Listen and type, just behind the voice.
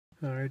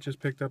Alright, just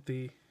picked up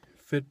the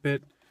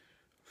Fitbit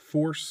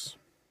Force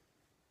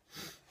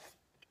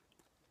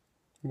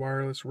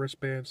wireless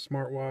wristband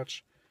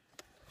smartwatch,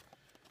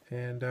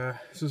 and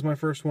this is my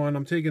first one.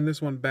 I'm taking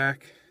this one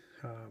back,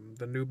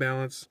 the New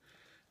Balance.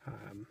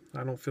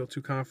 I don't feel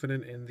too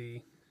confident in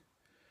the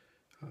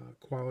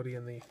quality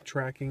and the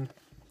tracking,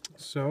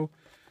 so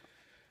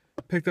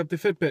picked up the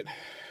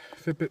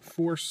Fitbit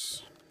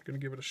Force. Gonna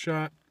give it a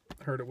shot.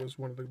 Heard it was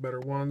one of the better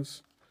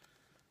ones.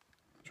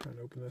 Trying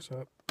to open this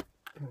up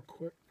real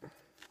quick. A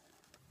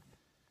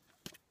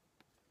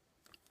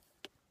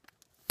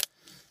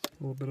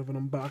little bit of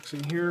an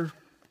unboxing here.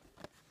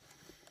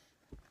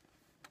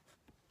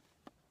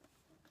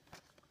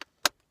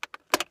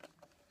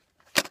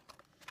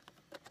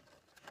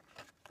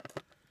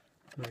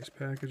 Nice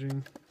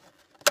packaging.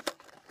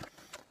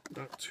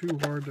 Not too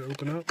hard to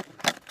open up.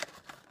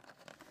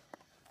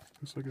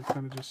 Looks like it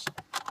kind of just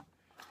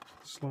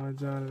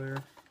slides out of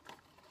there.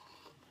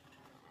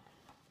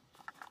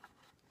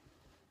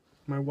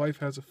 My wife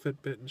has a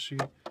Fitbit and she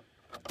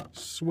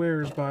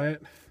swears by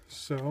it,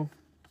 so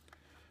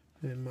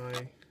in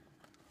my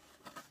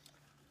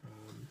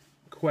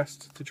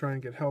quest to try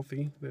and get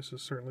healthy, this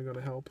is certainly going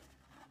to help.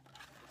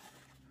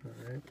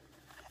 Alright.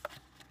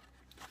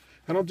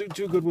 I don't do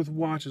too good with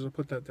watches. I'll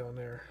put that down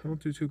there. I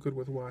don't do too good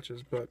with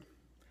watches, but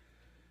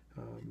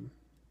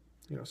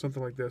you know,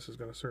 something like this is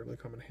going to certainly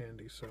come in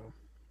handy. So,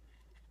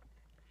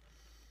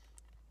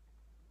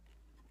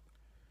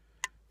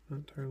 not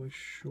entirely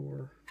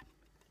sure.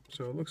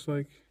 So it looks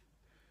like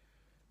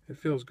it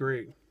feels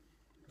great.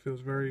 It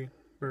feels very,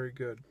 very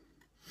good.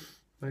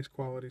 Nice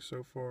quality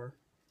so far.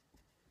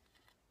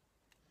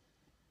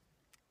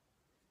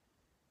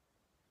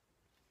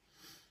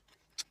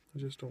 I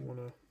just don't want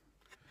to.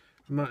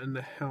 I'm not in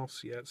the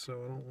house yet, so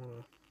I don't want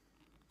to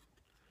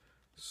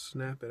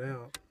snap it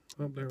out.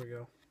 Oh, there we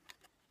go.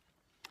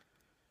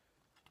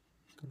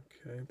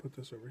 Okay, put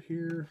this over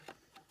here.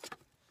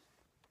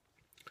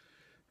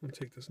 I'm going to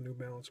take this New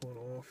Balance one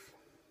off.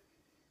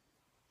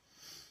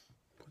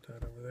 Put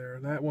that over there.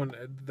 That one,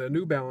 the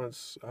New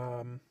Balance,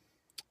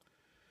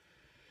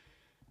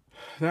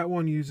 that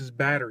one uses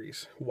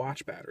batteries,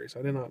 watch batteries.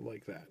 I did not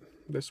like that.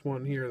 This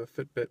one here, the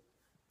Fitbit,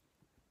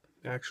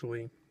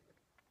 actually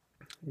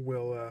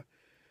will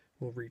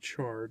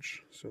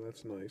recharge, so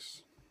that's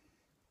nice.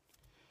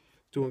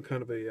 Doing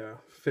kind of a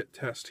fit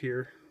test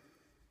here.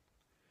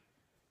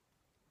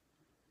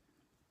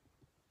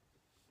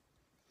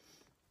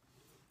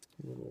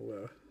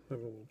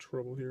 Having a little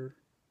trouble here.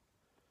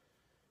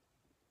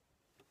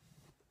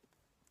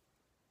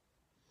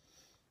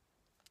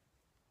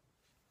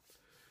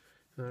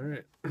 All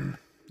right,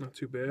 not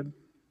too bad.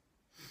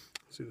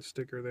 See the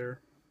sticker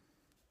there.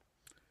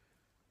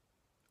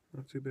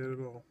 Not too bad at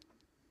all.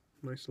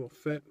 Nice little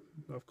fit.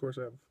 Of course,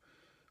 I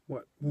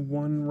have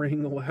one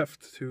ring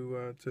left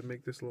to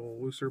make this a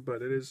little looser,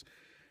 but it is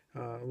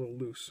a little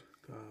loose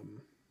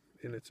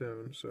in its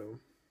own. So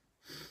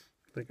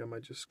I think I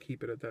might just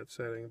keep it at that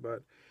setting.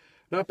 But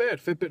not bad.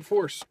 Fitbit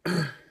Force.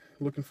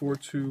 Looking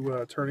forward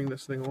to turning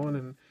this thing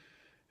on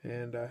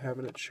and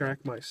having it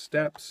track my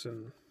steps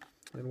and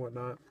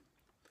whatnot.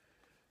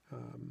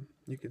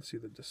 You can see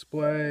the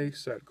display,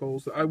 set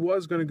goals. I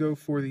was going to go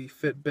for the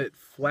Fitbit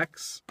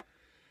Flex,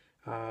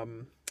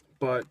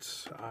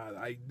 but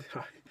I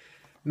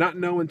not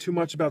knowing too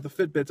much about the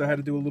Fitbits, I had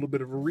to do a little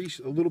bit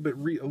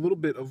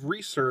of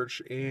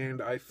research,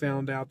 and I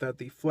found out that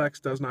the Flex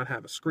does not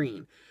have a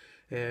screen.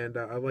 And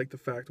I like the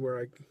fact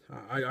where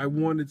I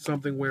wanted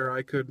something where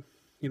I could,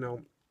 you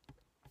know,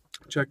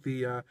 check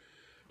the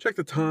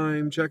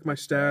time, check my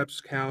steps,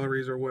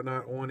 calories, or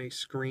whatnot on a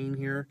screen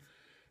here.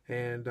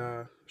 And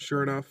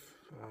sure enough,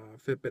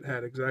 Fitbit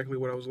had exactly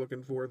what I was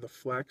looking for, the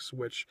Flex,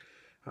 which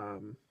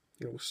you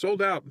know, was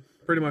sold out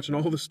pretty much in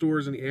all the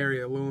stores in the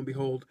area. Lo and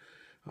behold,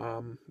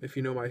 if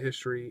you know my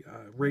history,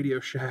 Radio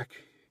Shack,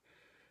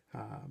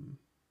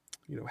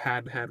 you know,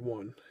 had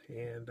one,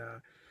 and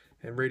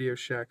Radio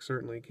Shack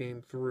certainly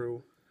came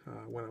through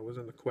when I was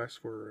in the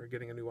quest for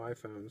getting a new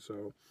iPhone.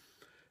 So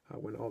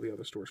when all the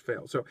other stores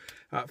failed, so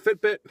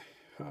Fitbit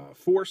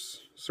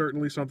Force,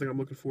 certainly something I'm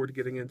looking forward to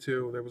getting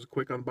into. There was a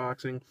quick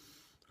unboxing.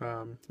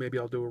 Maybe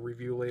I'll do a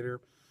review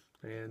later.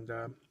 And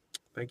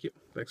thank you.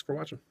 Thanks for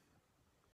watching.